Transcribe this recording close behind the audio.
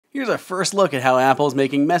Here's a first look at how Apple's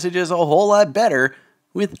making messages a whole lot better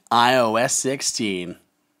with iOS 16.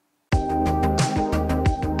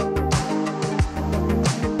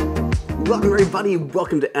 Welcome everybody,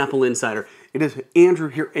 welcome to Apple Insider. It is Andrew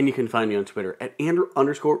here, and you can find me on Twitter at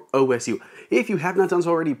Andrew_OSU. If you have not done so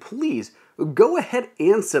already, please go ahead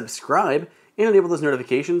and subscribe and enable those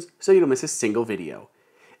notifications so you don't miss a single video.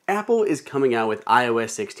 Apple is coming out with iOS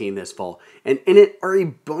 16 this fall, and in it are a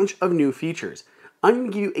bunch of new features. I'm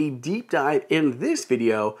going to give you a deep dive in this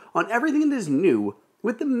video on everything that is new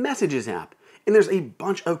with the Messages app. And there's a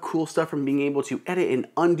bunch of cool stuff from being able to edit and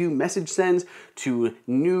undo message sends to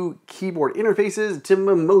new keyboard interfaces to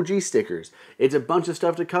Memoji Stickers. It's a bunch of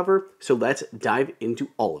stuff to cover, so let's dive into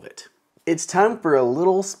all of it. It's time for a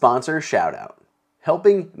little sponsor shout out.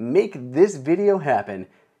 Helping make this video happen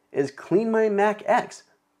is Clean My Mac X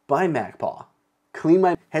by MacPaw. Clean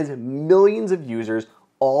My has millions of users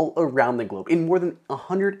all around the globe in more than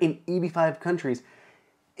 185 countries,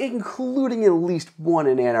 including at least one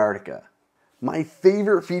in Antarctica. My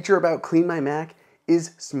favorite feature about Clean My Mac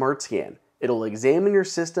is Smart Scan. It'll examine your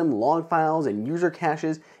system log files and user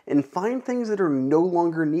caches and find things that are no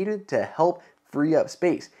longer needed to help free up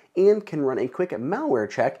space, and can run a quick malware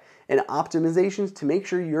check and optimizations to make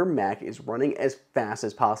sure your Mac is running as fast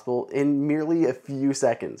as possible in merely a few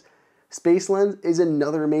seconds. Space Lens is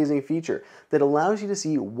another amazing feature that allows you to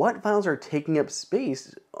see what files are taking up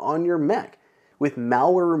space on your Mac. With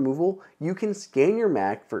malware removal, you can scan your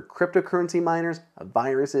Mac for cryptocurrency miners,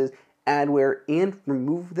 viruses, adware, and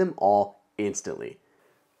remove them all instantly.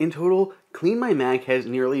 In total, Clean My Mac has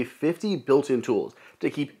nearly 50 built-in tools to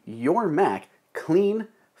keep your Mac clean,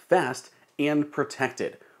 fast, and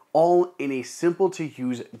protected, all in a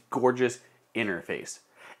simple-to-use, gorgeous interface.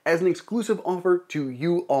 As an exclusive offer to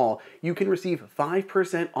you all, you can receive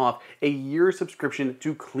 5% off a year subscription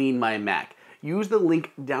to Clean My Mac. Use the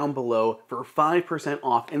link down below for 5%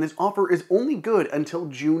 off, and this offer is only good until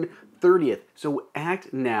June 30th, so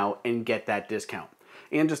act now and get that discount.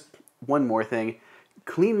 And just one more thing,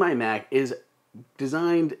 Clean My Mac is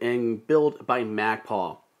designed and built by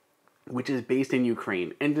MacPaw, which is based in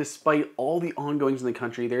Ukraine, and despite all the ongoings in the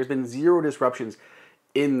country, there's been zero disruptions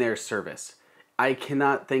in their service. I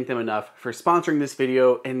cannot thank them enough for sponsoring this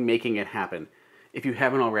video and making it happen. If you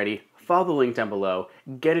haven't already, follow the link down below,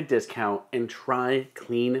 get a discount, and try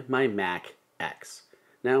Clean My Mac X.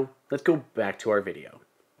 Now, let's go back to our video.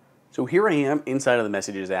 So here I am inside of the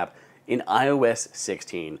Messages app in iOS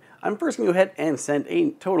 16. I'm first going to go ahead and send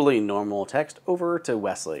a totally normal text over to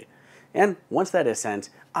Wesley. And once that is sent,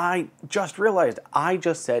 I just realized I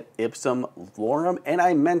just said ipsum lorem, and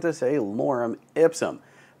I meant to say lorem ipsum.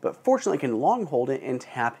 But fortunately, I can long hold it and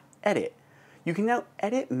tap edit. You can now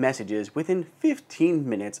edit messages within 15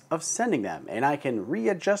 minutes of sending them, and I can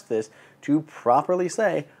readjust this to properly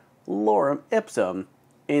say lorem ipsum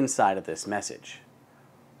inside of this message.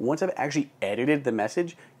 Once I've actually edited the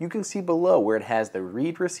message, you can see below where it has the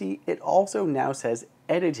read receipt, it also now says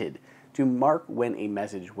edited to mark when a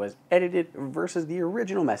message was edited versus the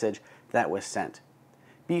original message that was sent.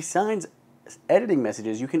 Besides editing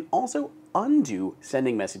messages, you can also undo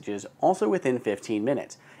sending messages also within 15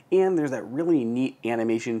 minutes. And there's that really neat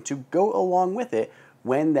animation to go along with it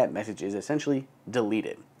when that message is essentially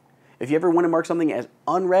deleted. If you ever want to mark something as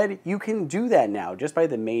unread, you can do that now just by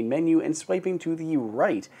the main menu and swiping to the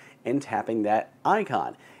right and tapping that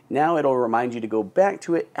icon. Now it'll remind you to go back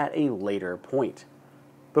to it at a later point.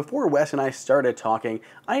 Before Wes and I started talking,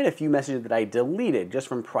 I had a few messages that I deleted just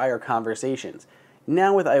from prior conversations.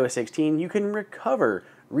 Now with iOS 16, you can recover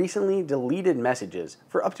recently deleted messages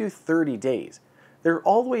for up to 30 days. They're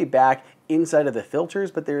all the way back inside of the filters,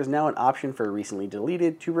 but there is now an option for recently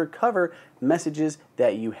deleted to recover messages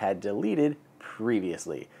that you had deleted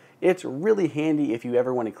previously. It's really handy if you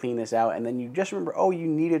ever want to clean this out and then you just remember, oh, you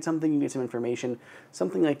needed something, you need some information,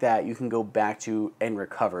 something like that, you can go back to and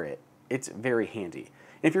recover it. It's very handy.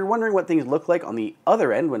 And if you're wondering what things look like on the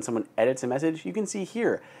other end when someone edits a message, you can see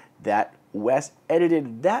here that Wes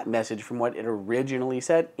edited that message from what it originally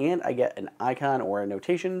said, and I get an icon or a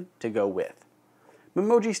notation to go with.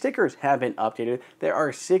 Memoji Stickers have been updated. There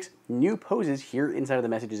are 6 new poses here inside of the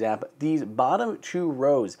Messages app. These bottom 2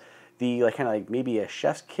 rows, the kind of like maybe a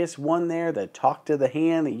chef's kiss one there, the talk to the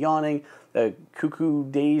hand, the yawning, the cuckoo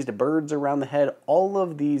dazed birds around the head, all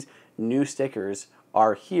of these new stickers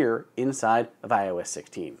are here inside of iOS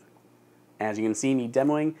 16. As you can see me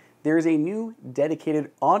demoing, there is a new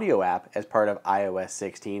dedicated audio app as part of iOS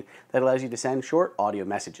 16 that allows you to send short audio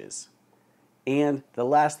messages. And the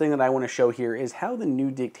last thing that I want to show here is how the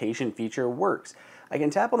new dictation feature works. I can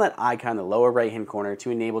tap on that icon in the lower right hand corner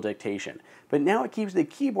to enable dictation, but now it keeps the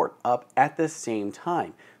keyboard up at the same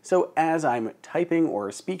time. So as I'm typing or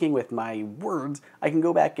speaking with my words, I can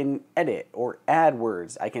go back and edit or add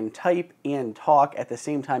words. I can type and talk at the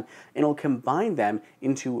same time, and it'll combine them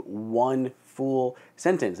into one full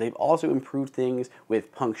sentence. They've also improved things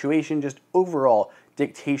with punctuation. Just overall,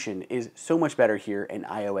 dictation is so much better here in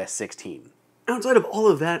iOS 16. Outside of all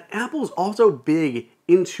of that, Apple's also big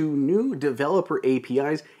into new developer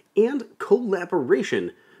APIs and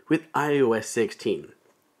collaboration with iOS 16.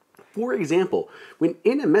 For example, when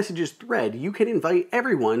in a messages thread, you can invite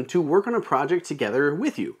everyone to work on a project together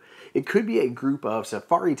with you. It could be a group of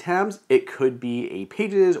Safari tabs, it could be a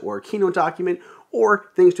Pages or Keynote document, or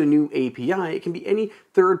thanks to a new API, it can be any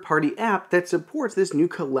third-party app that supports this new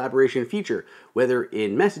collaboration feature, whether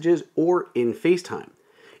in Messages or in FaceTime.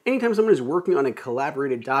 Anytime someone is working on a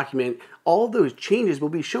collaborated document, all of those changes will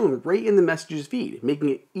be shown right in the Messages feed, making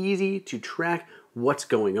it easy to track what's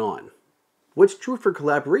going on. What's true for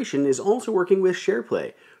collaboration is also working with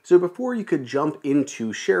SharePlay. So before you could jump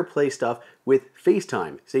into SharePlay stuff with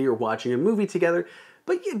FaceTime, say you're watching a movie together,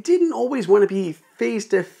 but you didn't always want to be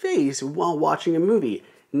face-to-face while watching a movie.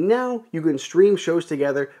 Now you can stream shows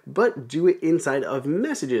together, but do it inside of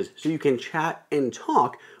Messages, so you can chat and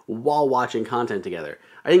talk while watching content together.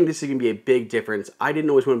 I think this is going to be a big difference. I didn't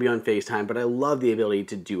always want to be on FaceTime, but I love the ability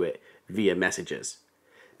to do it via Messages.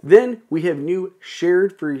 Then we have new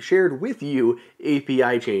shared with you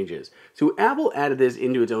API changes. So Apple added this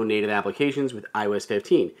into its own native applications with iOS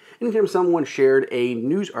 15. Anytime someone shared a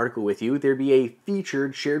news article with you, there'd be a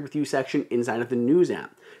featured shared with you section inside of the news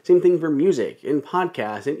app. Same thing for music and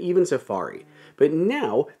podcasts and even Safari. But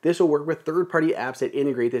now this will work with third-party apps that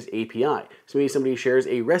integrate this API. So maybe somebody shares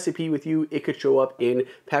a recipe with you, it could show up in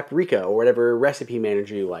Paprika or whatever recipe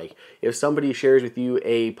manager you like. If somebody shares with you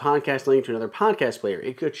a podcast link to another podcast player,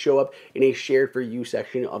 it could show up in a shared for you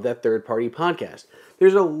section of that third-party podcast.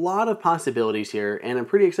 There's a lot of possibilities here, and I'm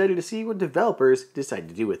pretty excited to see what developers decide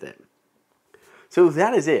to do with it. So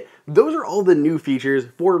that is it. Those are all the new features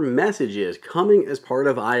for Messages coming as part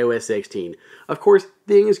of iOS 16. Of course,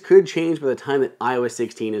 things could change by the time that iOS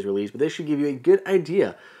 16 is released, but this should give you a good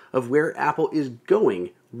idea of where Apple is going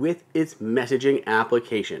with its messaging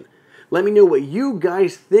application. Let me know what you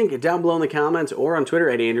guys think down below in the comments or on Twitter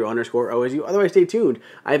at Andrew_OSU. Otherwise, stay tuned.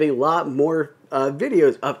 I have a lot more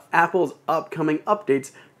videos of Apple's upcoming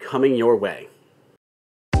updates coming your way.